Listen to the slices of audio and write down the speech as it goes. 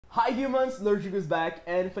Hi humans, LordDigory is back,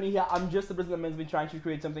 and funny here, I'm just a person that has been trying to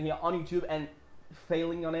create something here on YouTube and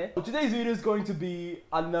failing on it. So today's video is going to be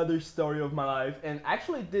another story of my life, and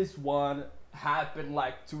actually this one happened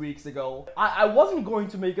like 2 weeks ago. I wasn't going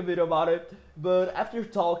to make a video about it, but after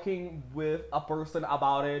talking with a person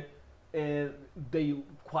about it, and they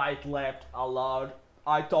quite laughed a lot,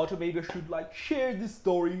 I thought maybe I should like share this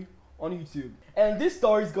story on YouTube. And this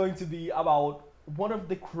story is going to be about one of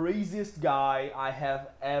the craziest guy I have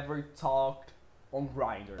ever talked on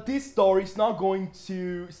Grindr. This story is not going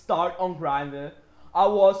to start on Grindr. I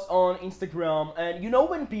was on Instagram, and you know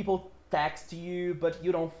when people text you but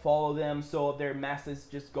you don't follow them, so their message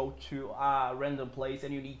just go to a random place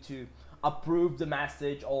and you need to approve the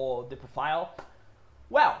message or the profile?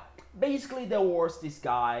 Well, basically there was this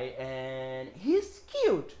guy and he's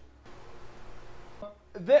cute.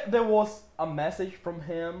 There was a message from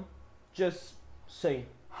him just saying,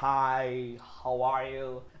 "Hi, how are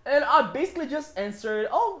you?" And I basically just answered,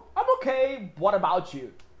 "Oh, I'm okay, what about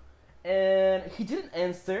you?" And he didn't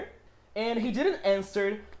answer,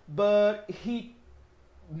 but he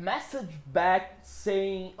messaged back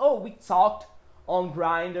saying, "Oh, we talked on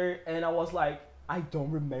Grindr," and I was like, "I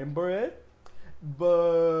don't remember it,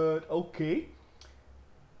 but okay."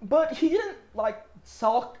 But he didn't like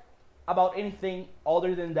talk about anything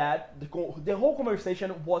other than that. The whole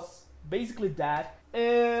conversation was basically that,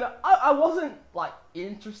 and I wasn't like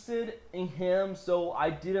interested in him, so I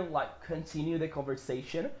didn't like continue the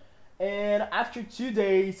conversation. And after 2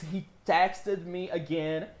 days he texted me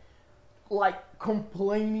again, like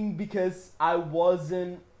complaining because I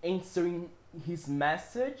wasn't answering his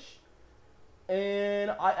message, and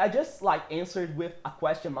I just like answered with a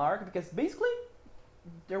question mark because basically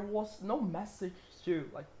there was no message to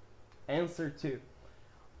like answer to.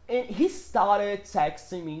 And he started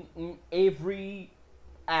texting me in every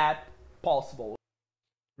app possible.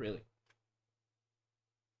 Really.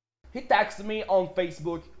 He texted me on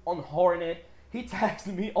Facebook, on Hornet. He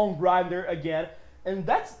texted me on Grindr again. And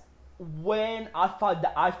that's when I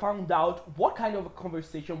found out what kind of a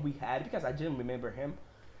conversation we had, because I didn't remember him.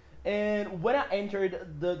 And when I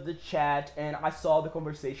entered the chat and I saw the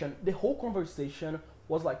conversation, the whole conversation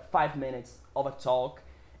was like 5 minutes of a talk.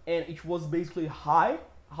 And it was basically, "Hi,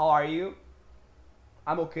 how are you?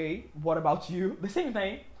 I'm okay, what about you?" The same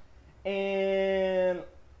thing. And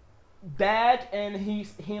that, and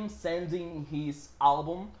him sending his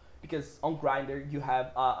album, because on Grindr you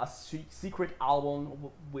have a secret album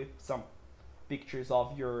with some pictures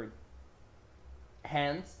of your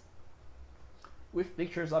hands. With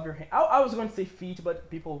pictures of your hand. I was going to say feet, but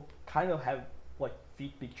people kind of have like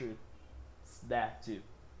feet pictures that too.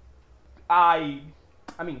 I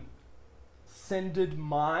mean, sended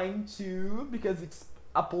mine too, because it's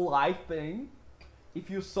a polite thing. If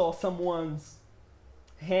you saw someone's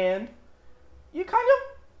hand, you kind of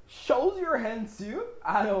shows your hand too.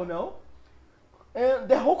 I don't know. And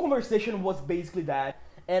the whole conversation was basically that.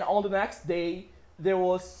 And on the next day, there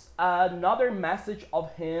was another message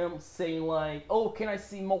of him saying like, "Oh, can I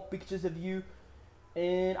see more pictures of you?"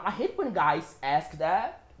 And I hate when guys ask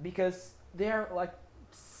that, because there are like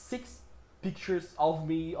 6 pictures of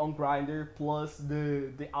me on Grindr plus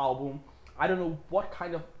the album. I don't know what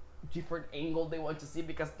kind of different angle they want to see,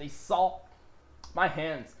 because they saw my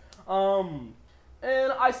hands.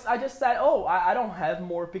 And I just said, "Oh, I don't have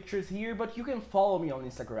more pictures here, but you can follow me on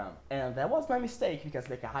Instagram." And that was my mistake, because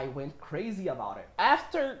the guy went crazy about it.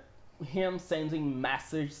 After him sending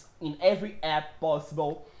messages in every app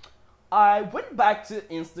possible, I went back to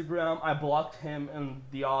Instagram, I blocked him and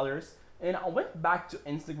the others, and I went back to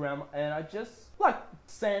Instagram and I just like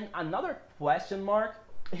sent another question mark.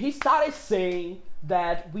 He started saying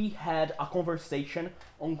that we had a conversation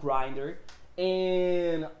on Grindr,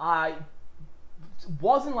 and I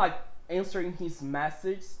wasn't like answering his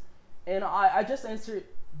message, and I just answered,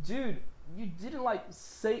 "Dude, you didn't like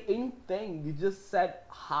say anything. You just said,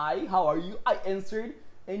 'Hi, how are you?' I answered,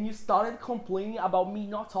 and you started complaining about me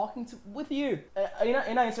not talking with you."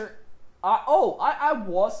 And I answered, I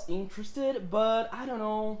was interested, but I don't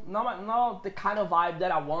know, not the kind of vibe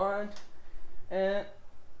that I want. And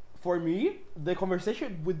for me, the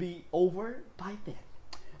conversation would be over by then.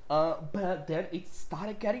 But then it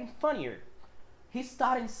started getting funnier. He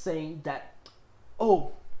started saying that,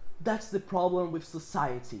 "Oh, that's the problem with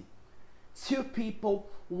society. 2 people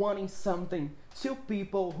wanting something, 2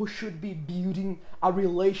 people who should be building a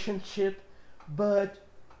relationship, but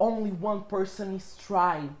only one person is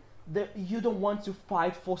trying. That you don't want to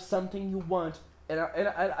fight for something you want." And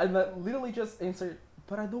I literally just answered,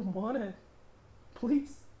 "But I don't want it.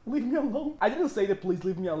 Please leave me alone." I didn't say that "please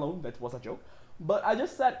leave me alone," that was a joke. But I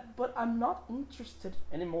just said, but I'm not interested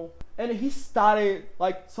anymore. And he started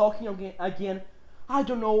like talking again. I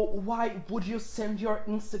don't know, why would you send your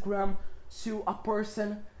Instagram to a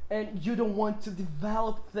person and you don't want to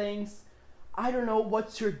develop things? I don't know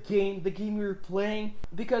what's your game, the game you're playing,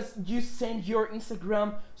 because you send your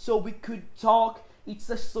Instagram so we could talk. It's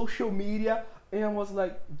a social media. And I was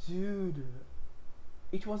like, dude,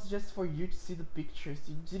 it was just for you to see the pictures.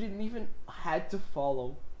 You didn't even had to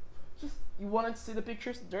follow. Just, you wanted to see the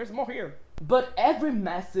pictures? There's more here. But every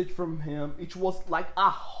message from him, it was like a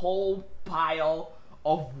whole pile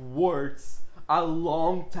of words, a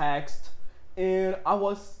long text, and I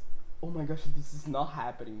was, oh my gosh, this is not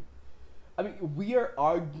happening. I mean, we are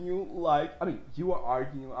arguing like, I mean, you are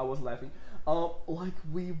arguing, I was laughing, like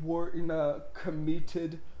we were in a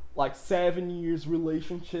committed, like 7 years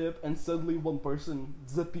relationship, and suddenly one person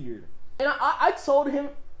disappeared. And I told him,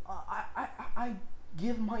 I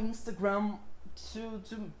give my Instagram to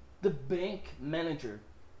the bank manager.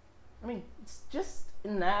 I mean, it's just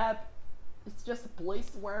an app. It's just a place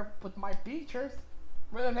where I put my pictures.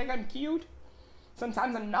 Really think I'm cute.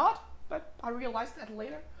 Sometimes I'm not, but I realized that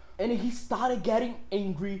later. And he started getting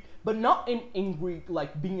angry, but not in angry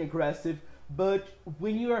like being aggressive, but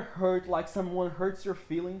when you are hurt, like someone hurts your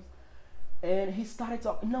feelings. And he started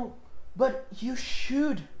talking, no, but you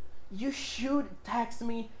should text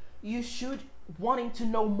me. You should wanting to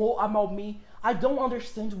know more about me. I don't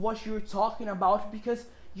understand what you're talking about because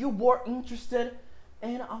you were interested.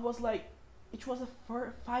 And I was like, it was a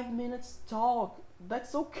 5 minutes talk.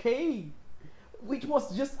 That's okay. It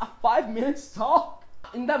was just a 5 minutes talk.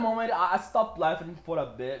 In that moment, I stopped laughing for a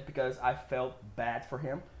bit because I felt bad for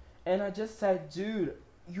him. And I just said, dude,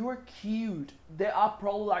 you're cute. There are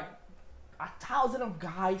probably like 1,000 of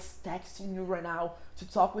guys texting you right now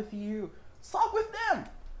to talk with you. Talk with them.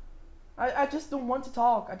 I just don't want to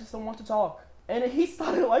talk. I just don't want to talk. And he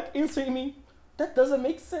started like answering me. That doesn't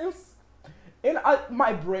make sense. And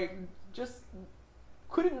my brain just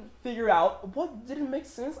couldn't figure out what didn't make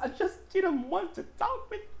sense. I just didn't want to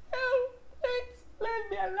talk with you. Please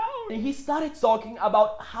leave me alone. And he started talking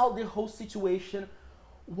about how the whole situation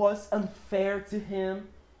was unfair to him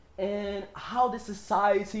and how the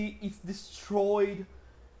society is destroyed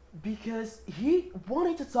because he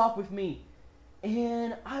wanted to talk with me.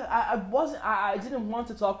 And I didn't want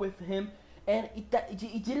to talk with him, and it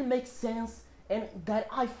didn't make sense, and that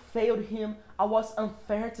I failed him. I was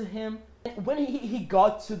unfair to him. And when he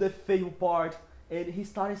got to the fail part, and he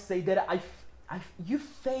started saying that you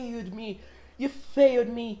failed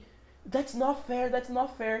me, that's not fair, that's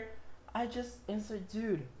not fair. I just answered,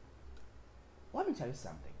 dude, let me tell you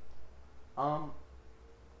something.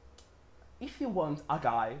 If you want a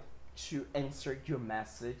guy to answer your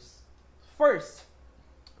message, first,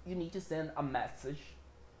 you need to send a message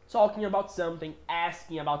talking about something,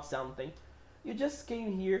 asking about something. You just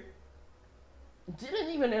came here, didn't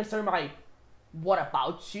even answer my what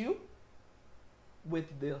about you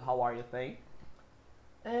with the how are you thing.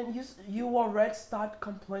 And you already start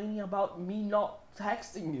complaining about me not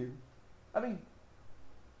texting you. I mean,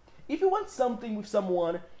 if you want something with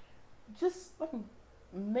someone, just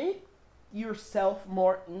make yourself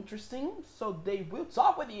more interesting so they will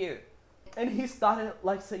talk with you. And he started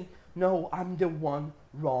like saying, no, I'm the one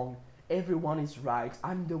wrong. Everyone is right.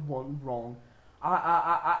 I'm the one wrong.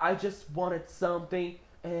 I just wanted something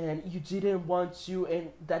and you didn't want to,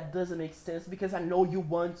 and that doesn't make sense because I know you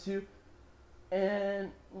want to.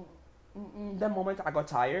 And in that moment I got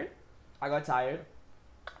tired.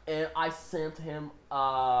 And I sent him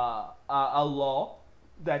a law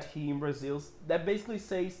that he in Brazil that basically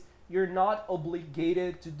says you're not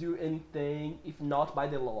obligated to do anything if not by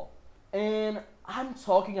the law. And I'm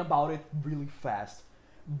talking about it really fast,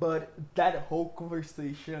 but that whole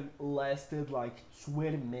conversation lasted like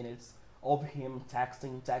 20 minutes of him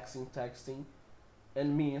texting,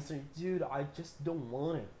 and me answering, dude, I just don't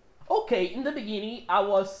want it. Okay, in the beginning, I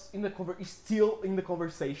was still in the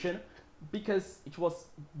conversation because it was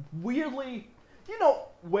weirdly, you know,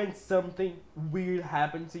 when something weird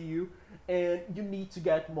happened to you and you need to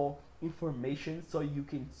get more information so you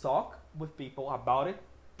can talk with people about it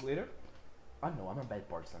later. I know I'm a bad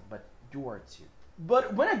person, but you are too.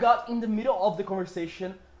 But when I got in the middle of the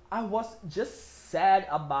conversation, I was just sad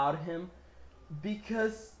about him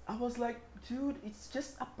because I was like, dude, it's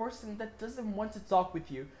just a person that doesn't want to talk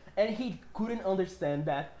with you. And he couldn't understand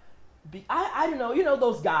that. I don't know, you know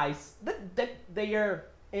those guys that they are,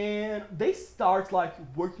 and they start like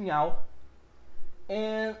working out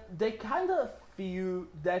and they kind of feel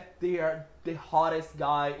that they are the hottest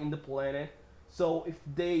guy in the planet. So if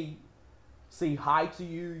they say hi to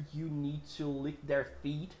you, you need to lick their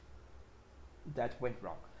feet. that went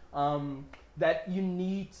wrong. That you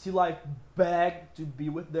need to like beg to be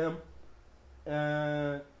with them.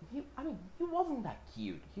 He wasn't that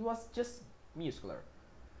cute. He was just muscular.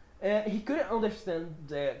 And he couldn't understand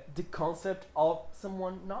the concept of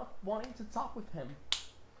someone not wanting to talk with him.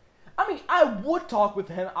 I mean, I would talk with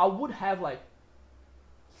him. I would have like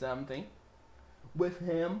something with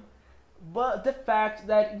him, but the fact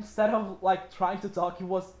that instead of like trying to talk, he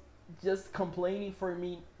was just complaining for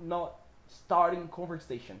me not starting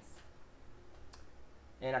conversations,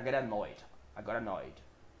 and I got annoyed.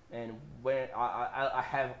 And when I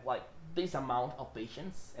have like this amount of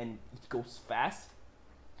patience and it goes fast.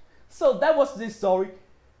 So that was this story.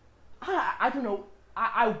 I don't know.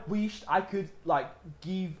 I wished I could like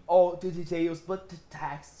give all the details, but the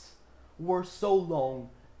texts were so long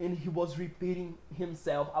and he was repeating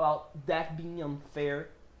himself about that being unfair,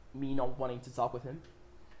 me not wanting to talk with him.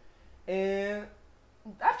 And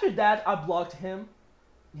after that, I blocked him.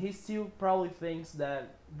 He still probably thinks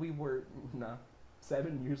that we were in a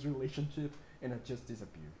 7 years relationship and I just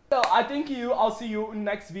disappeared. So I thank you. I'll see you in the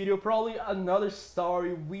next video. Probably another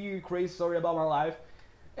story, weird, crazy story about my life.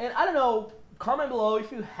 And I don't know, comment below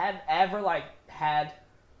if you have ever like had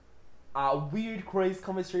a weird, crazy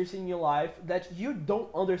conversation in your life that you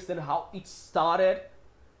don't understand how it started.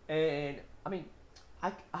 And I mean,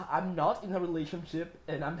 I'm not in a relationship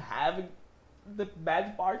and I'm having the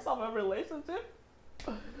bad parts of a relationship.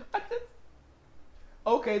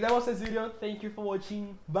 Okay, that was this video. Thank you for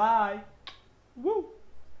watching. Bye. Woo.